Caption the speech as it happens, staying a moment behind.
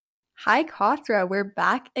Hi, Kothra. We're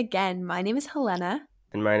back again. My name is Helena,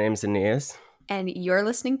 And my name's Aeneas. and you're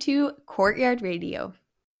listening to Courtyard Radio.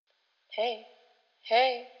 Hey,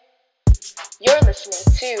 hey, you're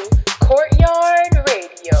listening to Courtyard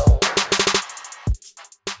Radio.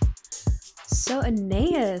 So,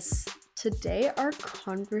 Aeneas, today our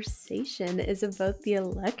conversation is about the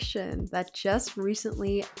election that just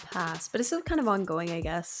recently passed, but it's still kind of ongoing, I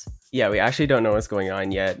guess. Yeah, we actually don't know what's going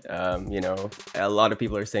on yet. A lot of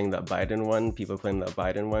people are saying that Biden won. People claim that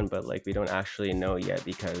Biden won, but we don't actually know yet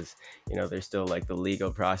because, there's still the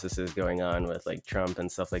legal processes going on with Trump and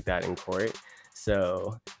stuff like that in court.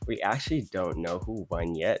 So we actually don't know who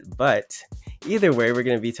won yet, but either way, we're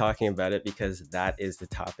going to be talking about it because that is the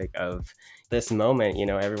topic of this moment.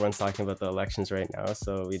 Everyone's talking about the elections right now.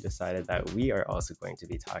 So we decided that we are also going to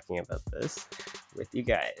be talking about this with you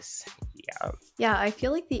guys. Yeah. Yeah, I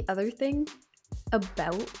feel like the other thing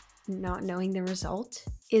about not knowing the result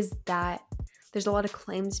is that there's a lot of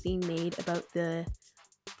claims being made about the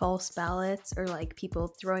false ballots or people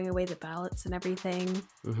throwing away the ballots and everything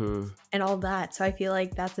and all that. So I feel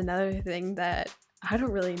like that's another thing that I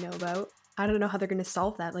don't really know about. I don't know how they're going to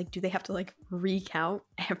solve that. Do they have to recount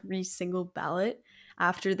every single ballot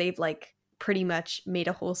after they've pretty much made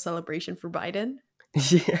a whole celebration for Biden?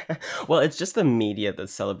 Yeah. Well, it's just the media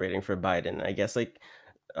that's celebrating for Biden. I guess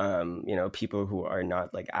people who are not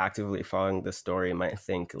actively following the story might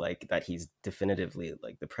think that he's definitively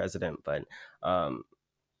the president, but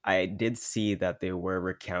I did see that they were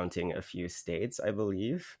recounting a few states, I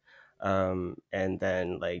believe. And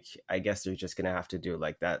then I guess they're just gonna have to do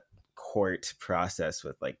that court process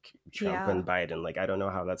with Trump and Biden. I don't know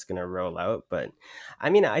how that's gonna roll out, but I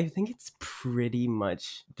mean, I think it's pretty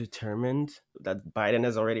much determined that Biden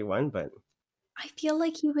has already won, but I feel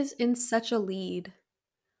like he was in such a lead.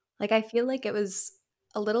 I feel like it was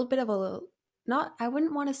a little bit of not, I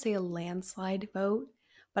wouldn't want to say a landslide vote,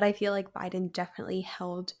 but I feel like Biden definitely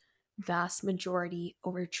held vast majority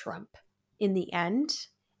over Trump in the end.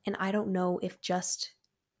 And I don't know if just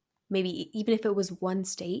maybe even if it was one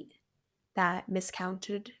state that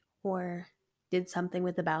miscounted or did something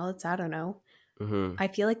with the ballots, I don't know. I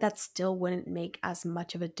feel like that still wouldn't make as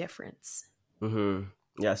much of a difference.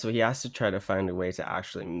 Yeah, so he has to try to find a way to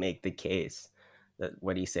actually make the case that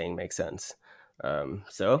what he's saying makes sense.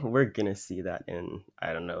 So we're gonna see that in,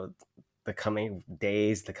 I don't know, the coming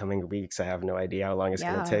days, the coming weeks. I have no idea how long it's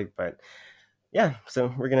gonna take, but yeah.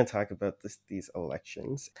 So we're gonna talk about these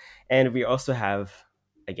elections, and we also have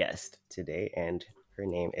a guest today, and her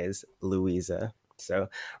name is Louisa. So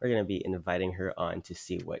we're gonna be inviting her on to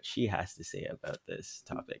see what she has to say about this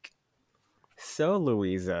topic. So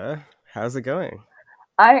Louisa, how's it going?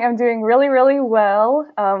 I am doing really, really well.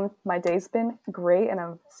 My day's been great, and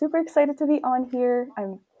I'm super excited to be on here.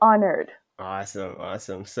 I'm honored.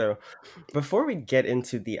 Awesome. So before we get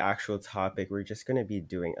into the actual topic, we're just going to be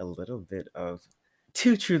doing a little bit of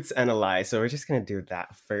two truths and a lie. So we're just going to do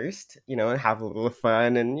that first, and have a little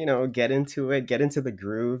fun and, get into it, get into the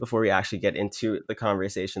groove before we actually get into the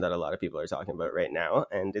conversation that a lot of people are talking about right now.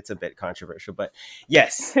 And it's a bit controversial, but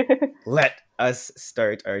yes, let us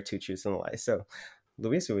start our two truths and a lie. So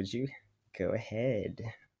Louisa, would you go ahead?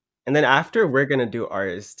 And then after, we're going to do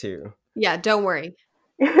ours too. Yeah, don't worry.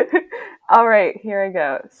 All right, here I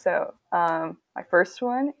go. So my first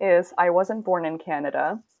one is I wasn't born in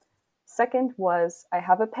Canada. Second was I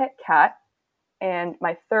have a pet cat. And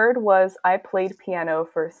my third was I played piano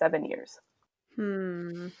for 7 years.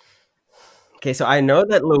 Okay, so I know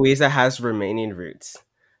that Louisa has Romanian roots.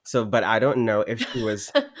 So, but I don't know if she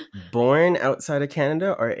was born outside of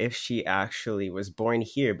Canada or if she actually was born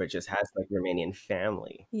here but just has Romanian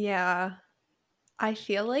family. Yeah. I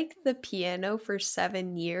feel like the piano for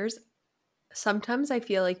 7 years, sometimes I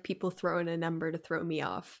feel like people throw in a number to throw me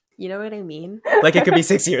off. You know what I mean? It could be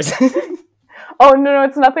 6 years. Oh, no,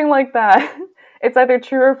 it's nothing like that. It's either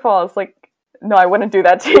true or false. No, I wouldn't do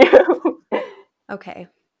that to you. Okay.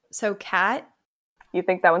 So, cat? You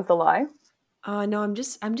think that one's the lie? No, I'm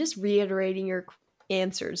just reiterating your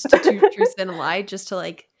answers to two truths and a lie just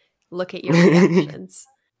to look at your reactions.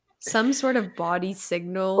 Some sort of body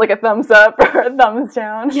signal. Like a thumbs up or a thumbs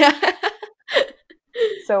down. Yeah.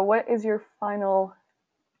 So what is your final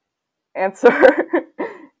answer?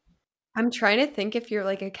 I'm trying to think if you're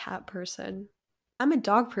a cat person. I'm a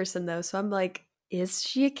dog person though, so I'm is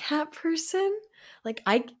she a cat person?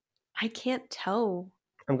 I can't tell.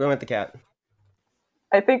 I'm going with the cat.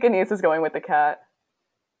 I think Aeneas is going with the cat.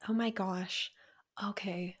 Oh my gosh.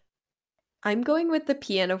 Okay. I'm going with the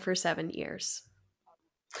piano for 7 years.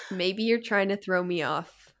 Maybe you're trying to throw me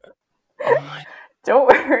off. Oh my. Don't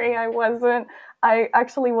worry, I wasn't. I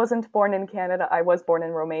actually wasn't born in Canada. I was born in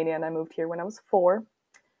Romania, and I moved here when I was 4.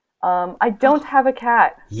 I don't have a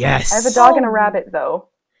cat. Yes. I have a dog and a Oh. rabbit, though.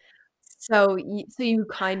 So you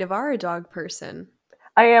kind of are a dog person.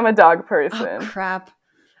 I am a dog Oh person. crap!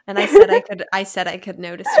 And I said I could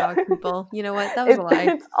notice dog people. You know what? That was a lie.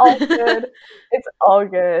 It's all good. It's all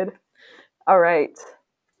good. All right.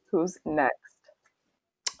 Who's next?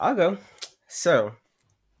 I'll go. So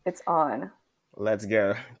It's on. let's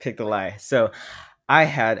go. Pick the lie. So I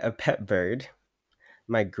had a pet bird.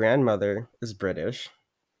 My grandmother is British.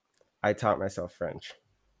 I taught myself French.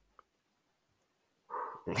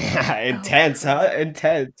 Intense, huh?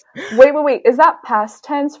 Intense. Wait. Is that past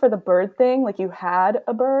tense for the bird thing? Like you had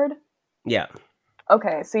a bird? Yeah.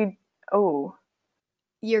 Okay, so you... Oh.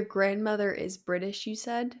 Your grandmother is British, you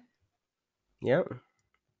said? Yep.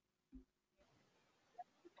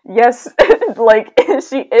 Yes, like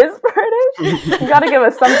she is British? You gotta give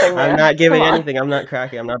us something, man. I'm not giving Come on. anything. I'm not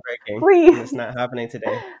cracking. I'm not breaking. Please. It's not happening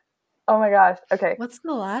today. Oh my gosh. Okay. What's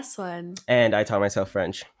the last one? And I taught myself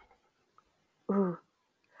French. Ooh.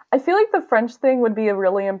 I feel like the French thing would be a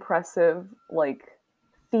really impressive, like,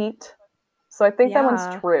 feat. So I think that Yeah.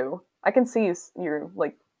 one's true. I can see you're,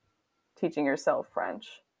 like, teaching yourself French.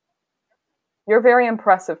 You're a very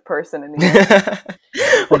impressive person in the end.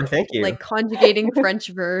 Well, thank you. Like conjugating French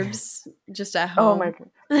verbs just at Oh home. my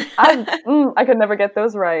god. I could never get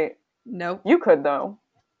those right. Nope. You could, though.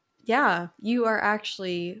 Yeah, you are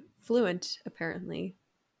actually fluent, apparently.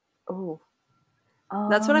 Ooh.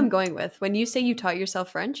 That's what I'm going with. When you say you taught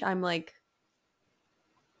yourself French, I'm like,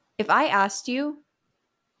 if I asked you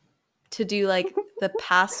to do like the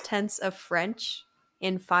past tense of French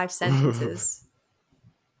in 5 sentences,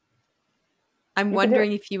 I'm You could do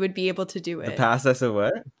wondering if you would be able to do it. The past tense of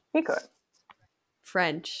what? He could.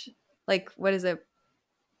 French. Like, what is it?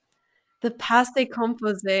 The passé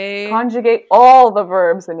composé. Conjugate all the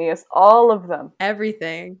verbs, Aeneas. All of them.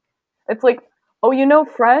 Everything. It's like, oh, you know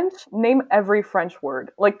French? Name every French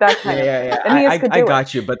word. Like that kind of Yeah. Aeneas could do I it.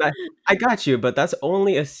 got you, I got you, but that's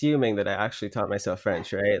only assuming that I actually taught myself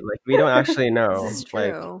French, right? Like we don't actually know. This is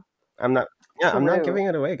Like true. I'm not. Yeah, I'm not True. giving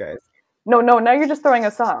it away, guys. No, now you're just throwing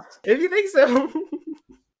us off. If you think so.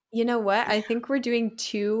 You know what? I think we're doing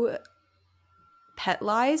 2 pet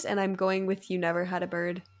lies, and I'm going with you never had a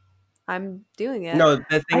bird. I'm doing it. No, the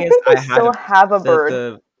thing I is, think you I had still have a bird.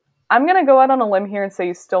 the I'm gonna go out on a limb here and say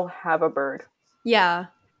you still have a bird. Yeah.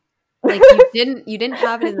 Like you didn't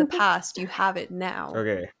have it in the past, you have it now.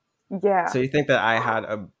 okay. Yeah. So you think that I had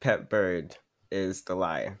a pet bird is the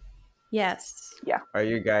lie? Yes. Are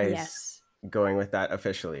you guys Yes. going with that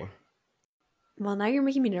officially? Well, now you're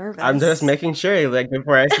making me nervous. I'm just making sure, like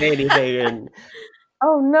before I say anything. And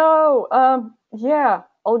Oh no. Yeah.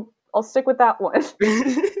 I'll stick with that one.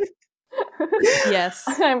 Yes.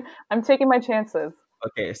 I'm taking my chances.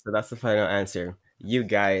 okay, so that's the final answer. You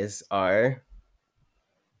guys are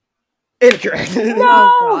incorrect.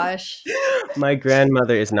 Oh gosh. My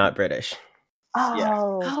grandmother is not British.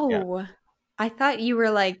 Oh. Oh. I thought you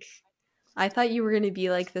were going to be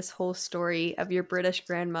like this whole story of your British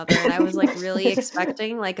grandmother, and I was like really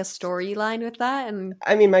expecting like a storyline with that. And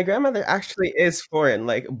I mean, my grandmother actually is foreign.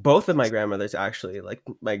 Like both of my grandmothers actually. Like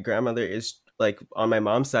my grandmother is like on my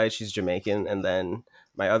mom's side, she's Jamaican, and then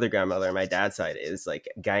my other grandmother on my dad's side is like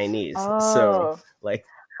Guyanese. So like,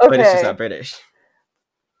 but it's just not British.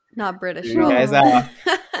 not British. You at guys all. are.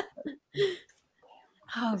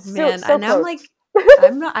 Oh So- man, so and I'm close. like,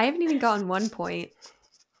 I haven't even gotten 1 point.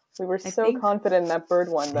 We were I so think- confident in that bird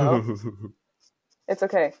one, though. It's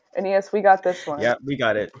okay. Aeneas, we got this one. Yeah, we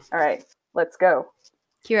got it. All right, let's go.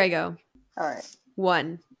 Here I go. All right.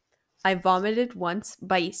 1. I vomited once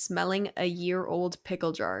by smelling a year-old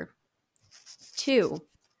pickle jar. 2.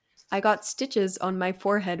 I got stitches on my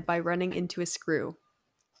forehead by running into a screw.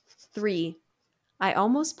 3. I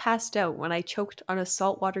almost passed out when I choked on a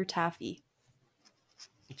saltwater taffy.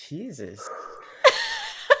 Jesus.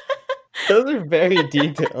 Those are very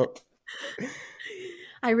detailed.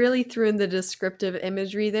 I really threw in the descriptive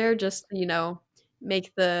imagery there just to,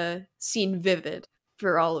 make the scene vivid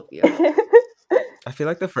for all of you. I feel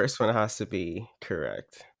like the first one has to be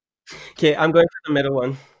correct. Okay, I'm going for the middle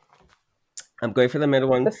one.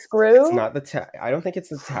 The screw? It's not I don't think it's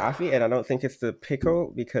the taffy, and I don't think it's the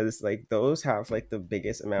pickle, because like those have like the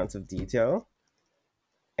biggest amounts of detail,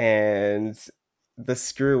 and the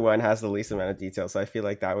screw one has the least amount of detail. So I feel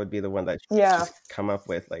like that would be the one that you just come up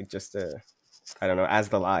with, like just I don't know, as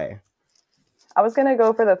the lie. I was gonna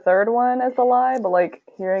go for the third one as the lie, but like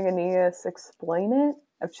hearing Aeneas explain it,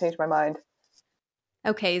 I've changed my mind.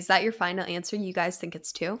 Okay, is that your final answer? You guys think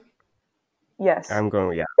it's 2? Yes. I'm going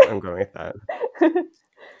with that.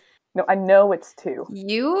 No, I know it's 2.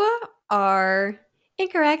 You are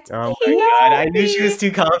incorrect. Oh my god, I knew she was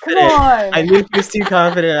too confident. I knew she was too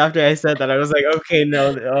confident after I said that. I was like, okay,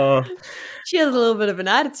 no. Oh. She has a little bit of an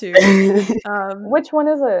attitude. Which one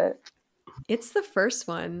is it? It's the first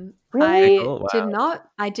one. Really?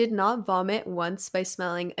 I did not vomit once by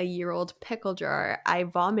smelling a year-old pickle jar. I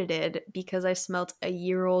vomited because I smelled a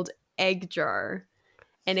year-old egg jar.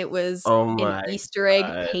 And it was an Easter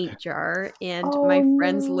egg paint jar. And my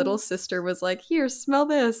friend's little sister was like, here, smell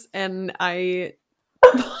this. And I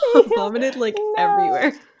vomited like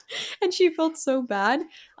everywhere. And she felt so bad.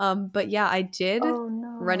 But yeah, I did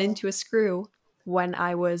run into a screw when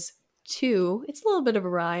I was 2. It's a little bit of a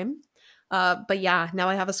rhyme. But yeah, now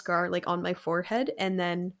I have a scar like on my forehead. And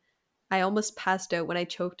then I almost passed out when I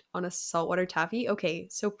choked on a saltwater taffy. Okay,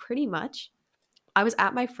 so pretty much I was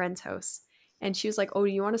at my friend's house. And she was like, oh,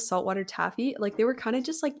 do you want a saltwater taffy? Like, they were kind of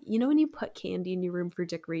just like, you know, when you put candy in your room for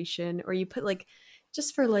decoration, or you put like,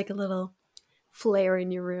 just for like a little flair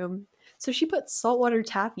in your room. So she put saltwater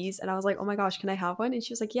taffies, and I was like, oh my gosh, can I have one? And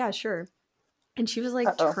she was like, yeah, sure. And she was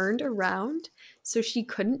like turned around so she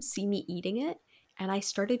couldn't see me eating it. And I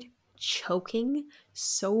started choking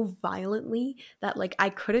so violently that like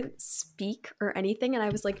I couldn't speak or anything. And I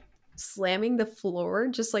was like, slamming the floor,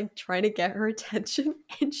 just like trying to get her attention,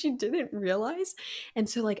 and she didn't realize. And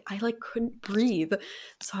so like I like couldn't breathe,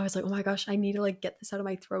 so I was like, oh my gosh, I need to like get this out of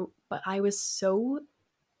my throat. But I was so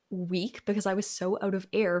weak because I was so out of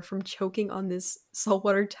air from choking on this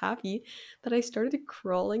saltwater taffy that I started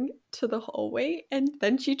crawling to the hallway. And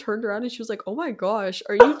then she turned around and she was like, oh my gosh,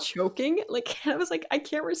 are you choking? Like, and I was like, I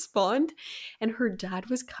can't respond. And her dad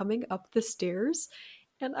was coming up the stairs,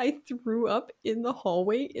 and I threw up in the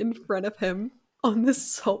hallway in front of him on the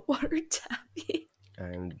saltwater taffy.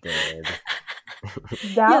 I'm dead.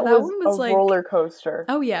 That was a roller coaster.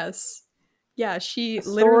 Oh, yes. Yeah, she a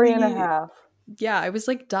story and a half. Yeah, I was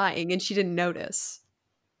like dying, and she didn't notice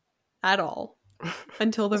at all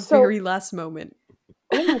until the very last moment.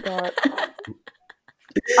 Oh my god.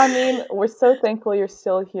 I mean, we're so thankful you're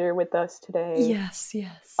still here with us today. Yes.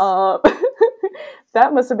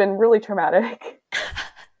 That must have been really traumatic.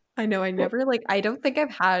 I know, I don't think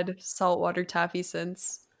I've had saltwater taffy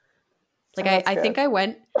since. Like, I think I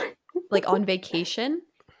went, like, on vacation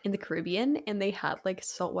in the Caribbean, and they had, like,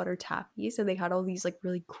 saltwater taffies, and they had all these, like,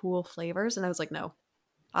 really cool flavors, and I was like, no,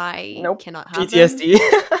 I cannot have PTSD.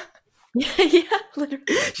 Yeah, literally.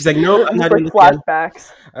 She's like, no, I'm not doing this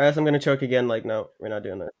flashbacks. Or else I'm going to choke again. Like, no, we're not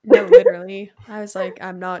doing that. No, literally. I was like,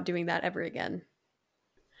 I'm not doing that ever again.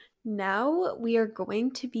 Now we are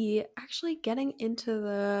going to be actually getting into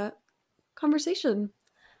the conversation.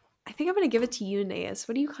 I think I'm going to give it to you, Naeus.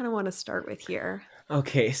 What do you kind of want to start with here?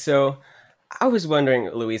 Okay, so I was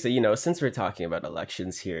wondering, Louisa, since we're talking about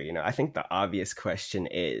elections here, I think the obvious question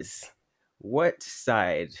is, what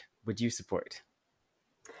side would you support?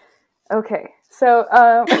 Okay, so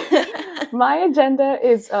my agenda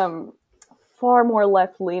is far more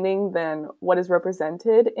left-leaning than what is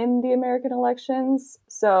represented in the American elections.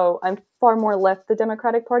 So I'm far more left the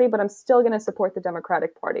Democratic Party, but I'm still going to support the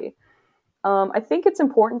Democratic Party. I think it's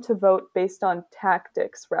important to vote based on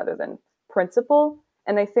tactics rather than principle.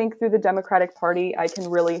 And I think through the Democratic Party, I can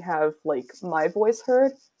really have like my voice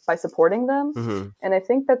heard by supporting them. Mm-hmm. And I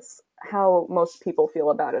think that's how most people feel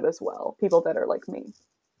about it as well. People that are like me.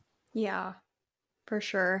 Yeah, for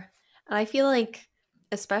sure. And I feel like,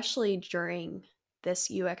 especially during this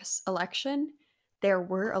US election, there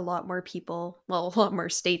were a lot more people, well, a lot more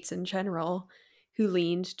states in general, who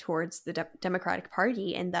leaned towards the Democratic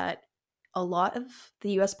Party, and that a lot of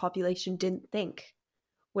the US population didn't think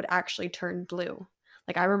would actually turn blue.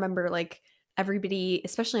 Like, I remember, like, everybody,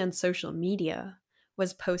 especially on social media,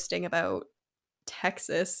 was posting about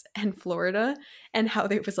Texas and Florida and how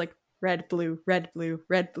it was like red, blue, red, blue,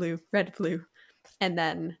 red, blue, red, blue. And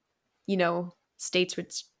then, states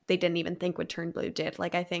which they didn't even think would turn blue did.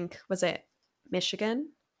 Like, I think, was it Michigan?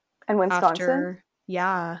 And Wisconsin?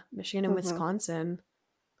 Michigan and Wisconsin.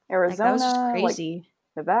 Arizona. Like, that was just crazy.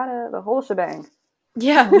 Like, Nevada, the whole shebang.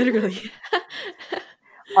 Yeah, literally.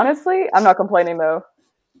 Honestly, I'm not complaining, though.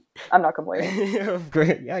 I'm not complaining.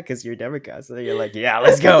 Yeah, because you're Democrat, so you're like, yeah,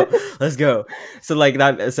 let's go. So, like,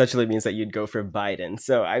 that essentially means that you'd go for Biden.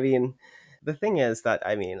 So, I mean, the thing is that,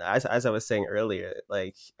 I mean, as I was saying earlier,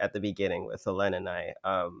 like, at the beginning with Helen and I,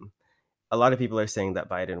 a lot of people are saying that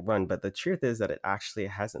Biden won, but the truth is that it actually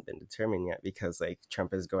hasn't been determined yet, because like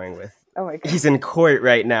Trump is going with, Oh my god. he's in court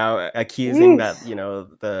right now accusing that, Yeesh. you know,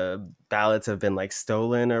 the ballots have been like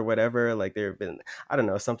stolen or whatever, like there have been, I don't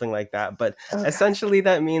know, something like that. But Oh god. essentially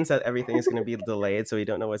that means that everything is going to be delayed, so we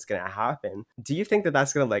don't know what's going to happen. Do you think that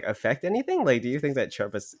that's going to like affect anything? Like, do you think that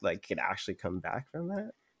Trump is like could actually come back from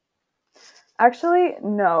that? Actually,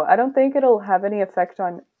 no. I don't think it'll have any effect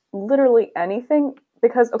on literally anything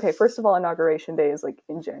because okay, first of all, inauguration day is like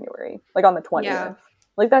in January, like on the 20th. Yeah.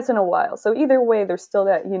 Like that's in a while. So either way, there's still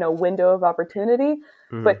that, window of opportunity.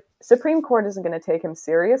 Mm-hmm. But Supreme Court isn't going to take him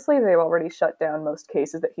seriously. They've already shut down most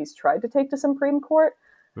cases that he's tried to take to Supreme Court.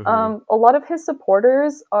 Mm-hmm. A lot of his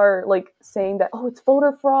supporters are like saying that, oh, it's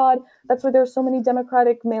voter fraud. That's why there's so many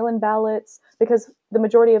Democratic mail-in ballots, because the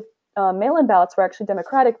majority of mail-in ballots were actually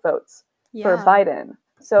Democratic votes for Yeah. Biden.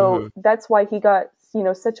 So that's why he got,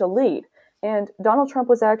 such a lead. And Donald Trump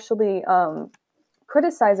was actually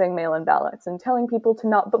criticizing mail-in ballots and telling people to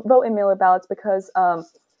not vote in mail-in ballots because,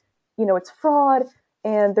 it's fraud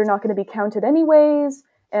and they're not going to be counted anyways,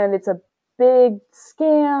 and it's a big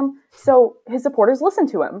scam. So his supporters listened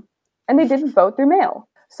to him, and they didn't vote through mail.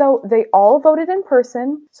 So they all voted in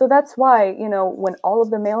person. So that's why, when all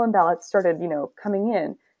of the mail-in ballots started, coming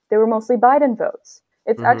in, they were mostly Biden votes.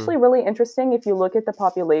 It's actually really interesting if you look at the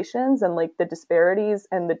populations and like the disparities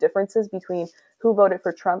and the differences between who voted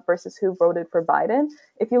for Trump versus who voted for Biden.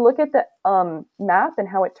 If you look at the map and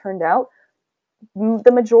how it turned out,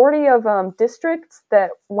 the majority of districts that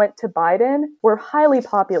went to Biden were highly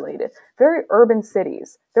populated, very urban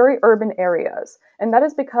cities, very urban areas. And that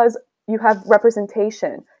is because you have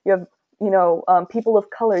representation. You have, people of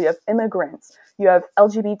color, you have immigrants, you have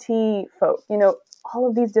LGBT folk, all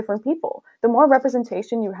of these different people. The more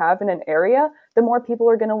representation you have in an area, the more people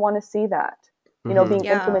are going to want to see that, being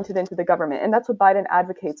implemented into the government. And that's what Biden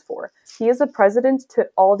advocates for. He is a president to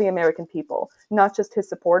all the American people, not just his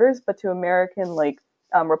supporters, but to American,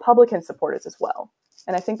 Republican supporters as well.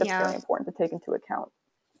 And I think that's very important to take into account.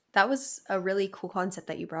 That was a really cool concept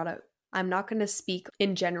that you brought up. I'm not going to speak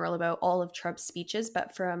in general about all of Trump's speeches,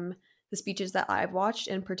 but from the speeches that I've watched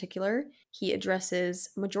in particular, he addresses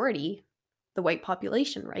majority, the white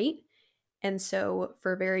population, right? And so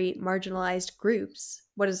for very marginalized groups,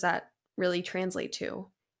 what does that really translate to?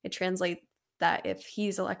 It translates that if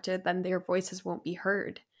he's elected, then their voices won't be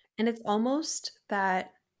heard. And it's almost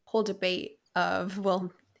that whole debate of,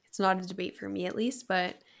 well, it's not a debate for me at least,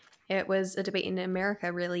 but it was a debate in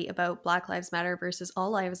America really about Black Lives Matter versus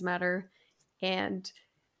All Lives Matter, and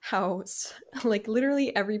how like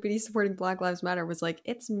literally everybody supporting Black Lives Matter was like,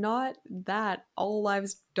 it's not that all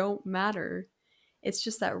lives don't matter. It's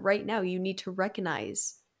just that right now you need to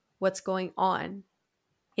recognize what's going on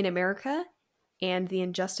in America and the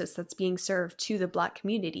injustice that's being served to the Black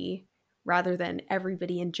community rather than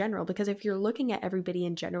everybody in general. Because if you're looking at everybody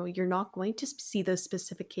in general, you're not going to see those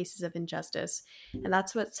specific cases of injustice. And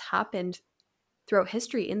that's what's happened throughout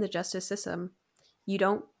history in the justice system. You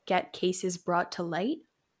don't get cases brought to light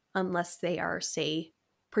unless they are, say,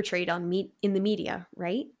 portrayed on in the media,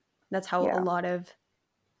 right? That's how a lot of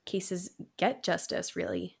cases get justice,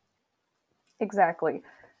 really. Exactly.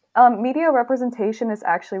 Media representation is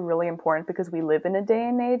actually really important because we live in a day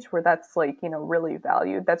and age where that's really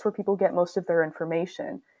valued. That's where people get most of their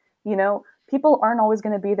information. People aren't always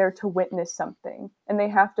going to be there to witness something, and they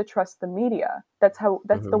have to trust the media. That's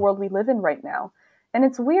the world we live in right now. And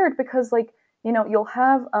it's weird because you'll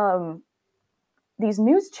have these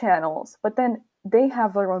news channels, but then they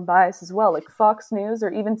have their own bias as well. Like Fox News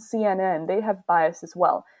or even CNN, they have bias as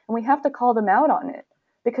well. And we have to call them out on it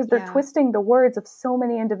because they're twisting the words of so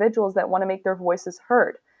many individuals that want to make their voices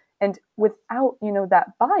heard. And without,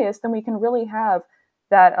 that bias, then we can really have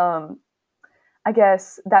that, I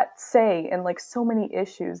guess, that say in so many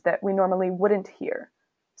issues that we normally wouldn't hear.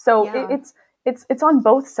 So it's on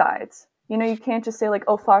both sides. You can't just say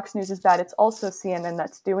oh, Fox News is bad. It's also CNN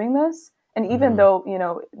that's doing this. And even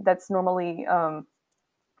though, that's normally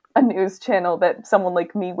a news channel that someone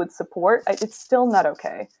like me would support, it's still not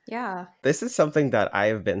okay. Yeah. This is something that I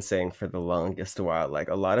have been saying for the longest while.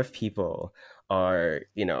 A lot of people are,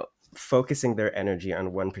 focusing their energy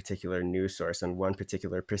on one particular news source, on one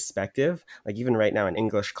particular perspective. Even right now in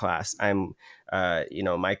English class, I'm,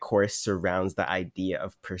 my course surrounds the idea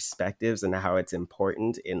of perspectives and how it's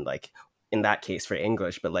important in that case for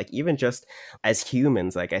English, but even just as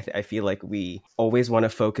humans, I feel like we always want to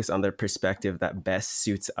focus on the perspective that best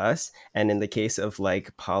suits us. And in the case of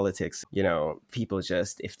politics, people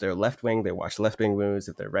just, if they're left wing, they watch left wing news.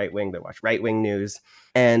 If they're right wing, they watch right wing news.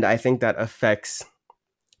 And I think that affects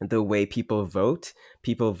the way people vote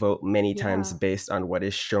many times Yeah. based on what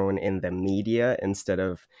is shown in the media instead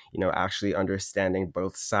of, actually understanding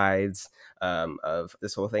both sides of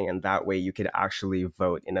this whole thing. And that way you could actually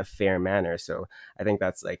vote in a fair manner. So I think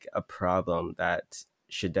that's like a problem that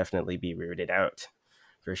should definitely be rooted out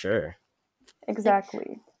for sure. Like,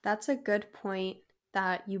 Exactly. that's a good point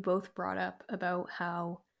that you both brought up about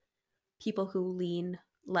how people who lean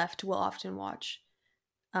left will often watch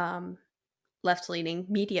um, left leaning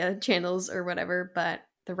media channels or whatever, but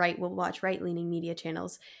the right will watch right leaning media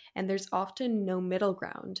channels. And there's often no middle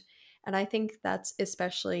ground. And I think that's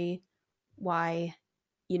especially why,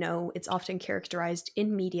 it's often characterized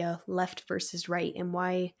in media left versus right. And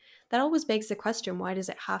why that always begs the question, why does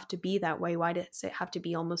it have to be that way? Why does it have to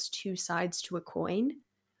be almost two sides to a coin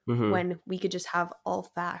Mm-hmm. when we could just have all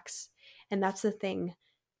facts? And that's the thing.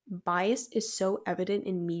 Bias is so evident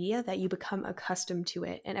in media that you become accustomed to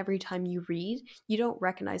it. And every time you read, you don't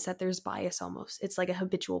recognize that there's bias almost. It's like a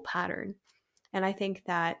habitual pattern. And I think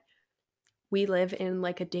that we live in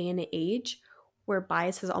like a day and age where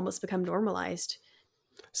bias has almost become normalized.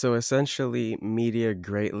 So essentially, media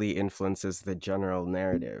greatly influences the general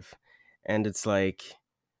narrative. And it's like,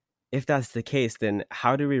 if that's the case, then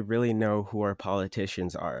how do we really know who our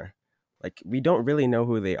politicians are? Like, we don't really know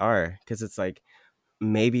who they are because it's like,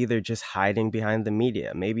 maybe they're just hiding behind the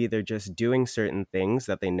media. Maybe they're just doing certain things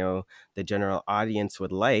that they know the general audience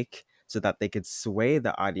would like so that they could sway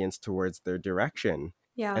the audience towards their direction.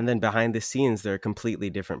 Yeah. And then behind the scenes, they're a completely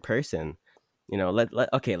different person.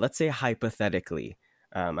 Okay, let's say hypothetically,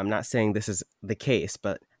 I'm not saying this is the case,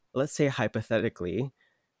 but let's say hypothetically,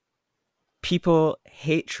 people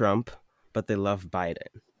hate Trump, but they love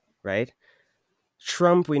Biden, right?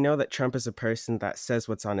 Trump, we know that Trump is a person that says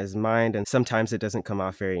what's on his mind, and sometimes it doesn't come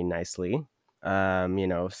off very nicely. A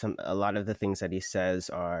lot of the things that he says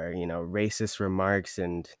are, racist remarks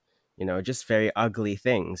and, just very ugly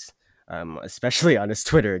things, especially on his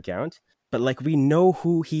Twitter account. But like, we know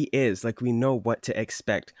who he is, like, we know what to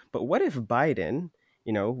expect. But what if Biden,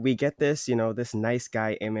 we get this, this nice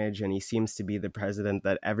guy image, and he seems to be the president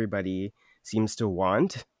that everybody seems to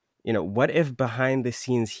want. What if behind the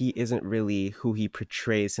scenes he isn't really who he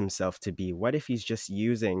portrays himself to be? What if he's just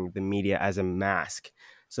using the media as a mask?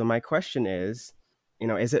 So my question is,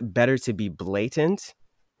 is it better to be blatant?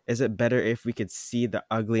 Is it better if we could see the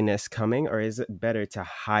ugliness coming, or is it better to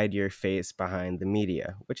hide your face behind the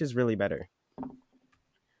media? Which is really better?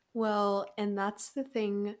 Well, and that's the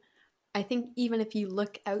thing. I think even if you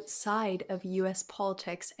look outside of US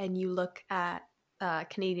politics and you look at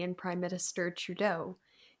Canadian Prime Minister Trudeau,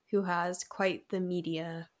 who has quite the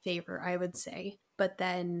media favor, I would say. But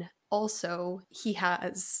then also, he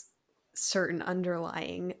has certain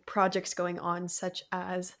underlying projects going on, such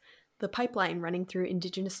as the pipeline running through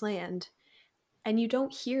Indigenous land. And you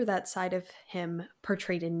don't hear that side of him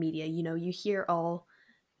portrayed in media. You hear all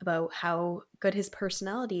about how good his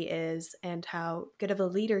personality is and how good of a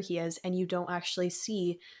leader he is, and you don't actually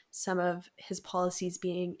see some of his policies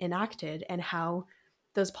being enacted and how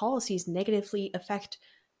those policies negatively affect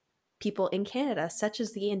people in Canada, such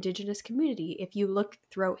as the Indigenous community. If you look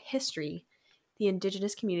throughout history, the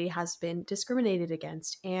Indigenous community has been discriminated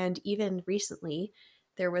against, and even recently,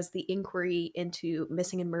 there was the inquiry into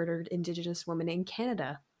missing and murdered Indigenous women in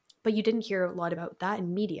Canada. But you didn't hear a lot about that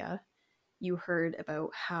in media. You heard about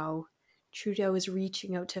how Trudeau is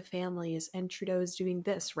reaching out to families and Trudeau is doing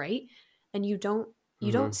this, right? And you don't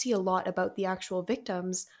Mm-hmm. see a lot about the actual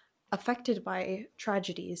victims affected by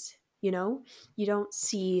tragedies, you know? You don't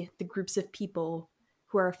see the groups of people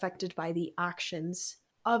who are affected by the actions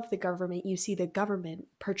of the government. You see the government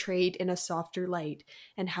portrayed in a softer light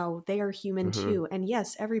and how they are human Mm-hmm. too. And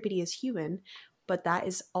yes, everybody is human, but that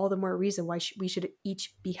is all the more reason why we should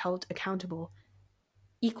each be held accountable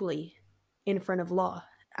equally in front of law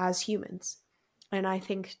as humans. And I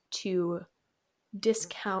think to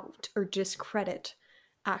discount or discredit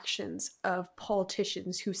actions of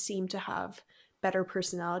politicians who seem to have better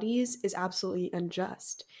personalities is absolutely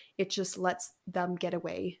unjust. It just lets them get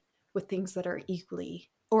away with things that are equally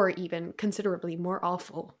or even considerably more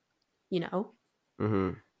awful, you know?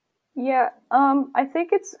 Mm-hmm. Yeah, I think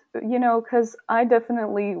it's, because I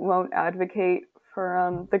definitely won't advocate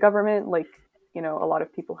for the government like, a lot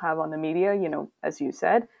of people have on the media, as you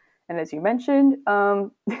said, and as you mentioned.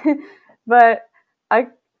 But I,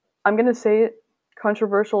 I'm gonna say it,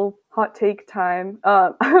 controversial hot take time.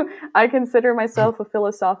 I consider myself a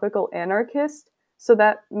philosophical anarchist, so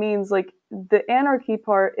that means like the anarchy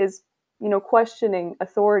part is, questioning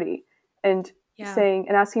authority and Yeah. saying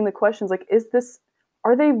and asking the questions like,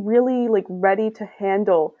 are they really like ready to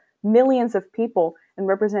handle millions of people? and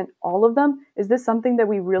represent all of them? Is this something that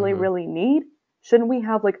we really, really need? Shouldn't we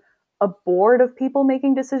have like a board of people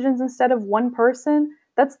making decisions instead of one person?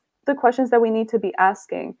 That's the questions that we need to be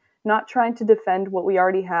asking, not trying to defend what we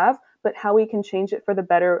already have, but how we can change it for the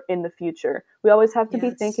better in the future. We always have to be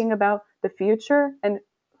thinking about the future and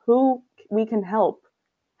who we can help,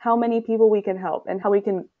 how many people we can help, and how we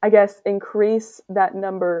can, I guess, increase that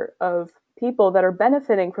number of people that are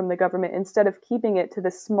benefiting from the government instead of keeping it to the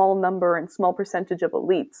small number and small percentage of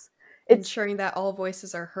elites. It's ensuring that all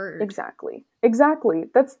voices are heard. Exactly.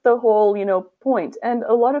 That's the whole, point. And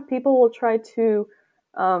a lot of people will try to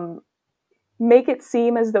make it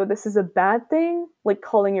seem as though this is a bad thing, like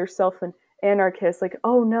calling yourself an anarchist, like,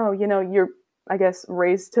 oh no, you're, I guess,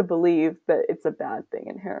 raised to believe that it's a bad thing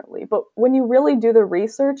inherently. But when you really do the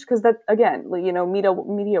research, because that, again,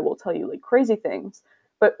 media will tell you like crazy things.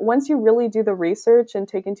 But once you really do the research and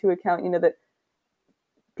take into account, that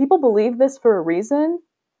people believe this for a reason,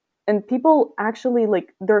 and people actually,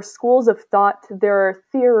 like, there are schools of thought, there are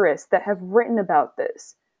theorists that have written about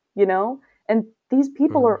this, and these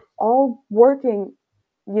people are all working,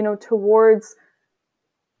 towards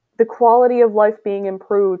the quality of life being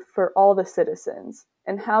improved for all the citizens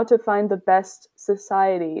and how to find the best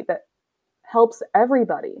society that helps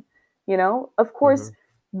everybody. Of course,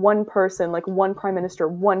 one person, like one prime minister,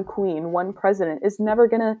 one queen, one president is never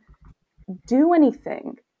going to do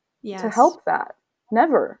anything to help that.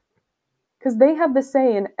 Never. Because they have the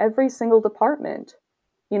say in every single department.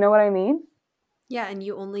 You know what I mean? Yeah, and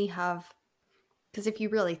you only have, because if you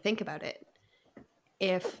really think about it,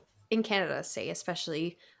 if in Canada, say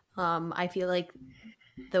especially, I feel like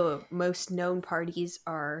the most known parties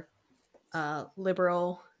are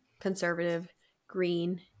Liberal, Conservative,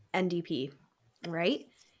 Green, NDP, right?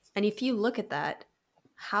 And if you look at that,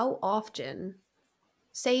 how often,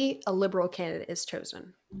 say a Liberal candidate is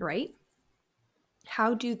chosen, right?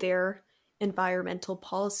 How do their environmental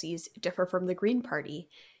policies differ from the Green Party?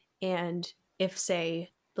 And if,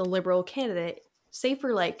 say, the Liberal candidate, say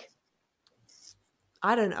for like,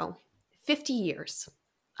 I don't know, 50 years,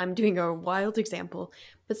 I'm doing a wild example,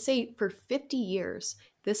 but say for 50 years,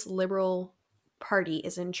 this Liberal Party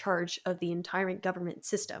is in charge of the entire government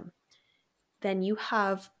system, then you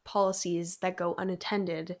have policies that go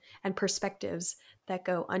unattended and perspectives that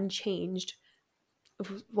go unchanged,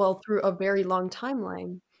 well, through a very long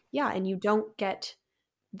timeline. Yeah, and you don't get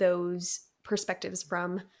those perspectives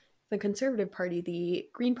from the Conservative Party, the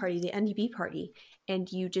Green Party, the NDP Party,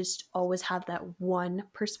 and you just always have that one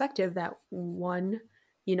perspective, that one,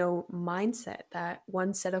 mindset, that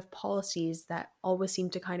one set of policies that always seem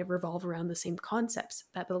to kind of revolve around the same concepts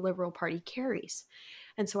that the Liberal Party carries.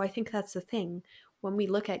 And so I think that's the thing. When we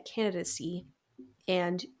look at candidacy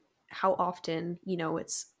and how often,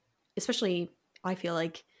 it's, especially, I feel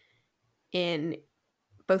like in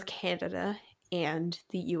both Canada and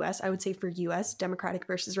the US, I would say for US, Democratic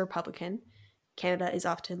versus Republican, Canada is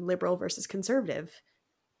often Liberal versus Conservative,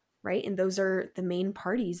 right? And those are the main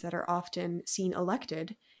parties that are often seen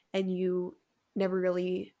elected, and you never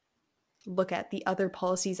really look at the other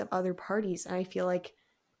policies of other parties. And I feel like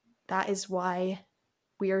that is why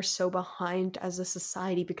we are so behind as a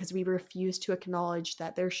society, because we refuse to acknowledge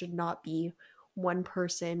that there should not be one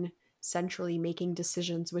person centrally making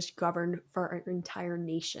decisions which govern for our entire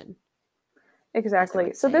nation.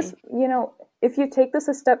 Exactly. So this, if you take this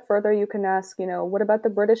a step further, you can ask, what about the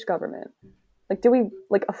British government? Like, do we,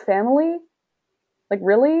 like, a family? Like,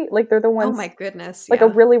 really? Like, they're the ones... Oh my goodness, like, a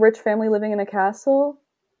really rich family living in a castle?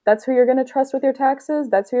 That's who you're going to trust with your taxes?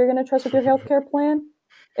 That's who you're going to trust with your healthcare plan?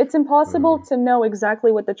 It's impossible to know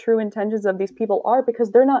exactly what the true intentions of these people are,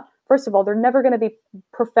 because they're not, first of all, they're never going to be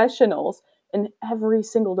professionals in every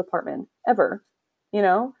single department, ever.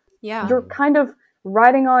 Yeah. You're kind of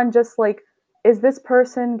riding on just like, is this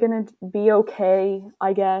person going to be okay,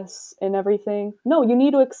 I guess, in everything? No, you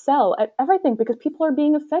need to excel at everything because people are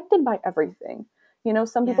being affected by everything.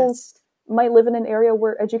 Some people might live in an area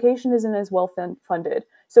where education isn't as well funded.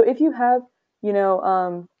 So if you have,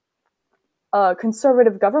 a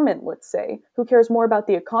conservative government, let's say, who cares more about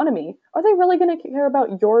the economy, are they really going to care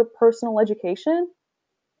about your personal education?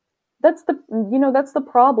 That's the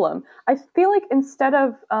problem. I feel like instead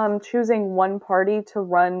of choosing one party to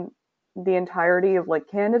run the entirety of like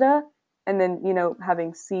Canada and then,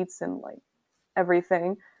 having seats and like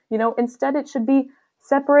everything, instead it should be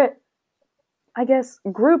separate, I guess,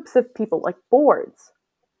 groups of people, like boards,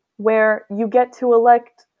 where you get to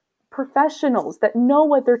elect professionals that know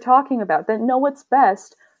what they're talking about, that know what's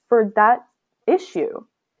best for that issue.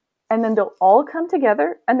 And then they'll all come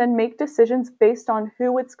together and then make decisions based on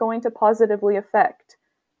who it's going to positively affect.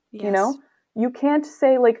 You can't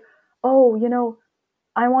say like, oh,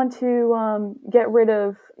 I want to get rid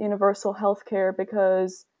of universal health care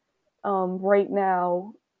because right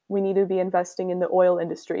now we need to be investing in the oil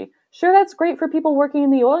industry. Sure, that's great for people working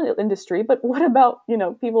in the oil industry, but what about,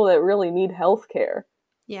 people that really need health care?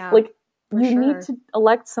 Yeah, Like, for you need sure. to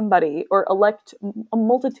elect somebody or elect a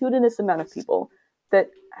multitudinous amount of people that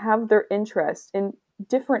have their interest in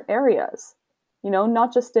different areas,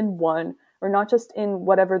 not just in one or not just in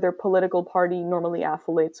whatever their political party normally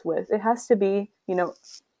affiliates with. It has to be,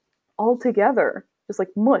 all together, just like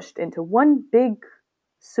mushed into one big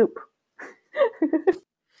soup.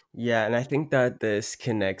 Yeah, and I think that this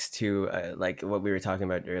connects to like what we were talking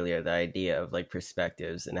about earlier, the idea of like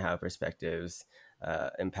perspectives and how perspectives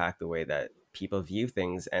impact the way that people view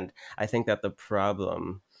things. And I think that the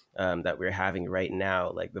problem that we're having right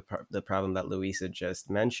now, like the problem that Louisa just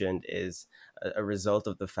mentioned, is a result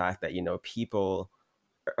of the fact that people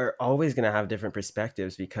are always going to have different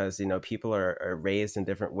perspectives because people are raised in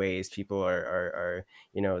different ways. People are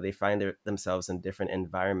they find themselves in different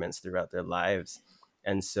environments throughout their lives,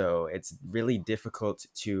 and so it's really difficult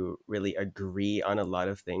to really agree on a lot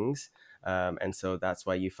of things. And so that's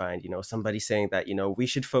why you find somebody saying that we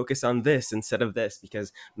should focus on this instead of this,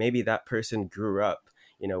 because maybe that person grew up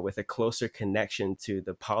with a closer connection to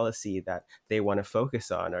the policy that they want to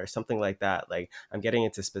focus on or something like that. Like, I'm getting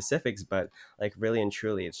into specifics, but like really and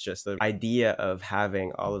truly, it's just the idea of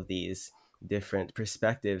having all of these different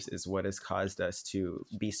perspectives is what has caused us to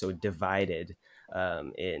be so divided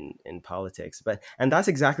in politics. And that's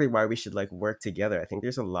exactly why we should like work together. I think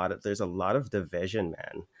there's a lot of division,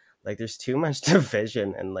 man. Like, there's too much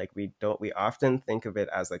division, and like we often think of it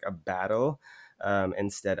as like a battle,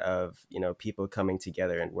 instead of people coming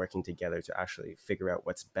together and working together to actually figure out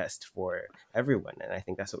what's best for everyone. And I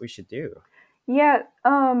think that's what we should do. Yeah,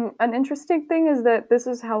 an interesting thing is that this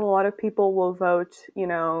is how a lot of people will vote,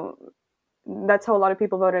 that's how a lot of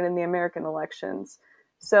people voted in the American elections.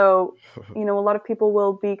 So, a lot of people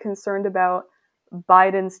will be concerned about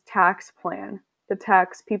Biden's tax plan to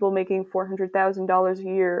tax people making $400,000 a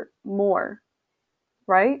year more,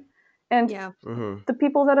 right? And Yeah. Hmm. the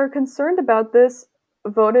people that are concerned about this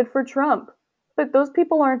voted for Trump. But those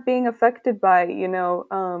people aren't being affected by,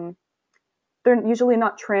 they're usually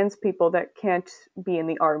not trans people that can't be in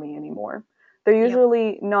the army anymore. They're Yep.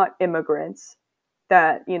 usually not immigrants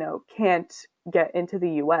that, can't get into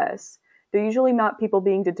the US. They're usually not people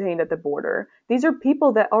being detained at the border. These are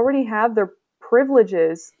people that already have their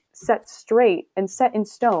privileges set straight and set in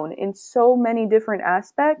stone in so many different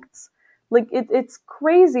aspects. Like, it's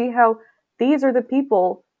crazy how these are the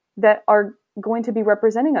people that are going to be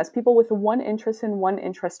representing us, people with one interest and one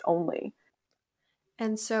interest only.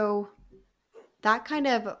 And so that kind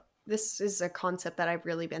of this is a concept that I've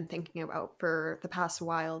really been thinking about for the past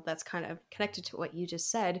while that's kind of connected to what you just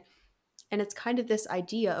said. And it's kind of this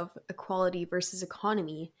idea of equality versus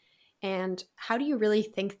economy. And how do you really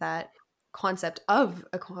think that concept of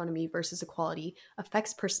economy versus equality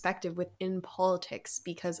affects perspective within politics?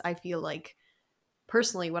 Because I feel like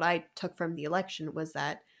personally, what I took from the election was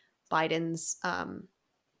that Biden's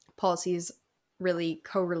policies really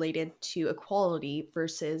correlated to equality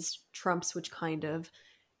versus Trump's, which kind of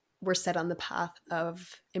were set on the path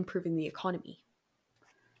of improving the economy.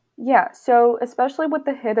 Yeah, so especially with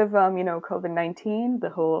the hit of COVID-19, the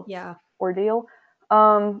whole Yeah. ordeal,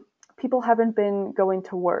 um, people haven't been going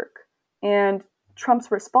to work, and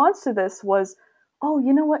Trump's response to this was, "Oh,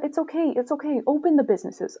 you know what? It's okay. Open the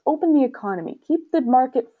businesses, open the economy, keep the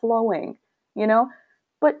market flowing." You know,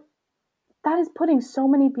 but that is putting so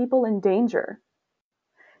many people in danger.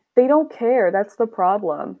 They don't care. That's the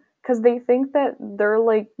problem. Because they think that they're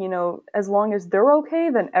like, as long as they're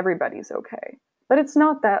okay, then everybody's okay. But it's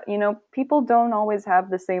not that, people don't always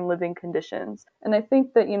have the same living conditions. And I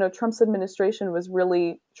think that, Trump's administration was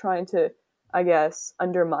really trying to, I guess,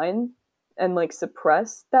 undermine and like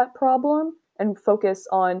suppress that problem and focus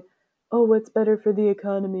on, oh, what's better for the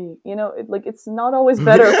economy? It's not always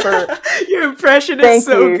better for. Your impression is Thank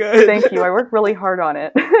so you. good. Thank you. I work really hard on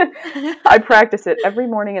it. I practice it every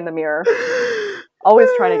morning in the mirror, always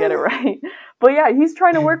trying to get it right. But yeah, he's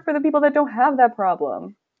trying to work for the people that don't have that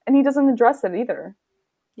problem. And he doesn't address it either.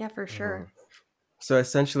 Yeah, for Mhm. sure. So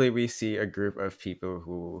essentially, we see a group of people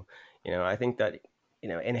who, I think that,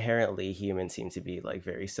 inherently humans seem to be like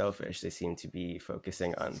very selfish. They seem to be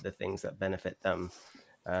focusing on the things that benefit them.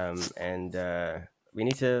 And we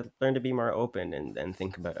need to learn to be more open and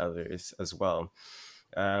think about others as well.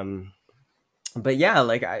 Um, but yeah,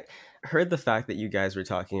 like, I heard the fact that you guys were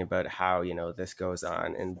talking about how this goes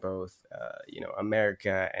on in both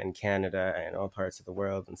America and Canada and all parts of the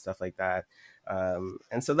world and stuff like that.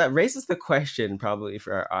 And so that raises the question, probably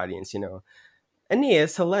for our audience,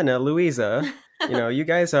 Aeneas, Helena, Louisa, you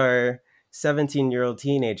guys are 17-year-old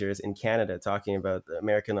teenagers in Canada talking about the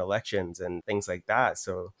American elections and things like that.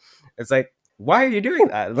 So it's like, why are you doing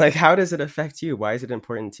that? Like, how does it affect you? Why is it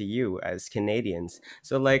important to you as Canadians?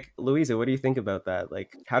 So, like, Louisa, what do you think about that?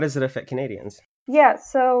 Like, how does it affect Canadians? Yeah,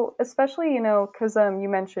 so especially, because you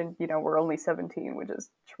mentioned, we're only 17, which is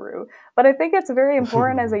true. But I think it's very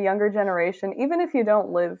important as a younger generation, even if you don't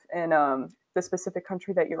live in the specific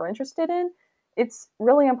country that you're interested in, it's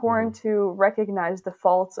really important to recognize the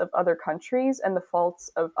faults of other countries and the faults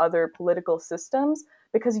of other political systems,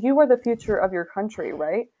 because you are the future of your country,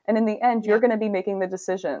 right? And in the end, you're going to be making the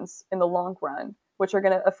decisions in the long run, which are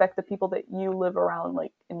going to affect the people that you live around,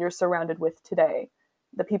 like, and you're surrounded with today,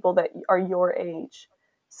 the people that are your age.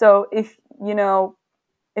 So if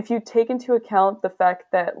you take into account the fact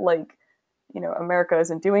that, like, America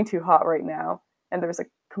isn't doing too hot right now and there's a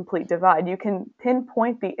complete divide, you can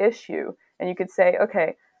pinpoint the issue and you could say,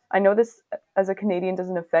 okay, I know this as a Canadian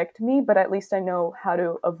doesn't affect me, but at least I know how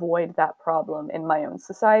to avoid that problem in my own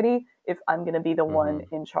society if I'm going to be the one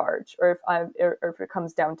in charge, or if it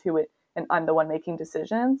comes down to it and I'm the one making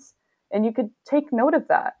decisions. And you could take note of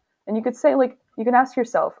that. And you could say, like, you can ask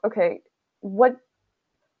yourself, okay, what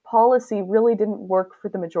policy really didn't work for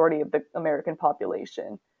the majority of the American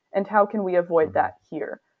population? And how can we avoid that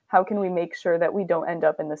here? How can we make sure that we don't end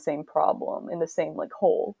up in the same problem, in the same, like,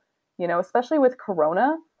 hole? Especially with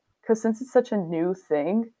Corona, because since it's such a new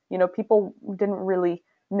thing, people didn't really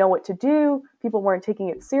know what to do. People weren't taking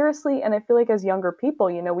it seriously. And I feel like as younger people,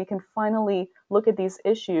 we can finally look at these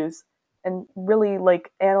issues and really,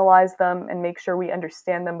 like, analyze them and make sure we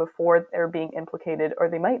understand them before they're being implicated, or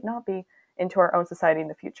they might not be, into our own society in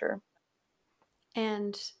the future.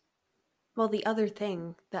 And, well, the other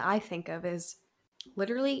thing that I think of is,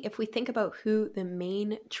 literally, if we think about who the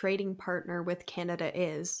main trading partner with Canada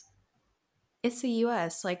is, it's the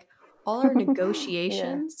US. Like, all our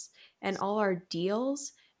negotiations and all our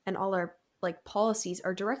deals and all our, like, policies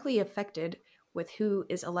are directly affected with who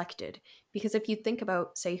is elected. Because if you think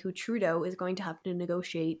about, say, who Trudeau is going to have to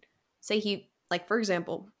negotiate, say he, like, for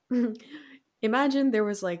example, imagine there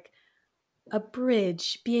was, like, a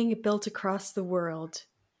bridge being built across the world,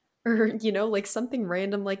 or, like, something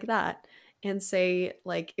random like that, and say,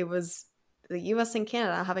 like, it was the US and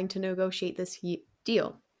Canada having to negotiate this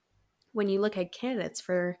deal. When you look at candidates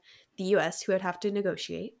for the US who would have to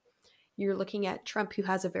negotiate, you're looking at Trump, who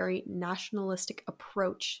has a very nationalistic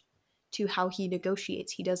approach to how he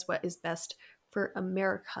negotiates. He does what is best for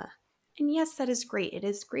America. And yes, that is great. It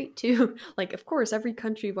is great too. Like, of course, every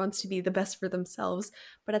country wants to be the best for themselves.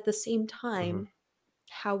 But at the same time,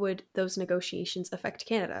 how would those negotiations affect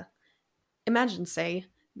Canada? Imagine, say,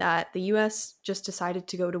 that the US just decided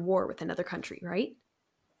to go to war with another country, right?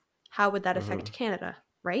 How would that affect Canada,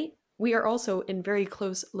 right? We are also in very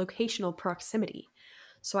close locational proximity.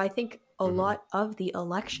 So I think a lot of the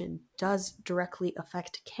election does directly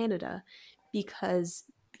affect Canada, because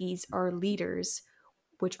these are leaders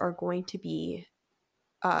which are going to be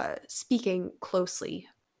speaking closely.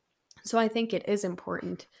 So I think it is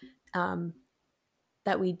important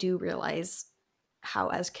that we do realize how,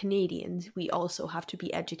 as Canadians, we also have to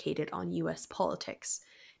be educated on US politics,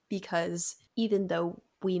 because even though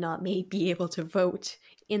we may be able to vote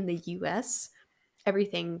in the US,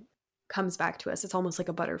 everything comes back to us. It's almost like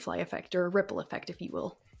a butterfly effect, or a ripple effect, if you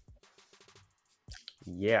will.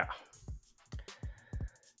 Yeah.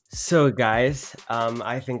 So, guys,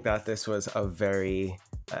 I think that this was a very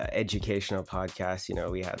educational podcast.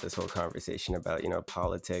 We had this whole conversation about,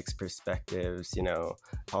 politics, perspectives,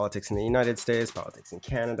 politics in the United States, politics in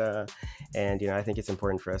Canada. And, I think it's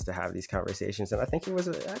important for us to have these conversations. And I think it was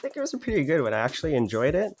a pretty good one. I actually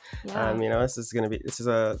enjoyed it. Yeah.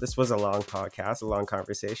 This was a long podcast, a long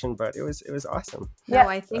conversation, but it was awesome. No,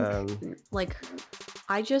 I think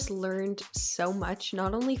I just learned so much,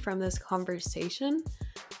 not only from this conversation,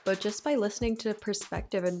 but just by listening to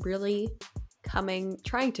perspective and really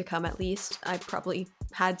trying to come, at least, I probably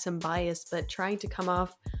had some bias, but trying to come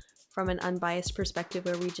off from an unbiased perspective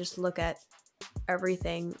where we just look at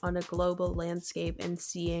everything on a global landscape and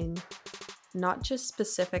seeing not just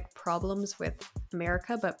specific problems with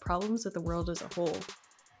America, but problems with the world as a whole.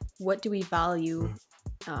 What do we value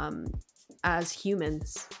as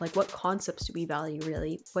humans? Like, what concepts do we value,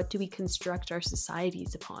 really? What do we construct our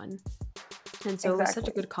societies upon? And so It was such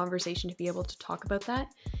a good conversation to be able to talk about that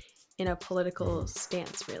in a political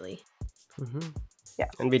stance, really. Yeah.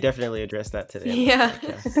 And we definitely addressed that today. Yeah.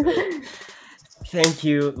 Thank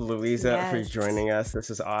you, Louisa, for joining us.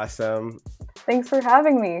 This is awesome. Thanks for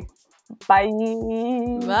having me. Bye.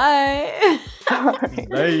 Bye.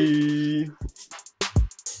 Bye.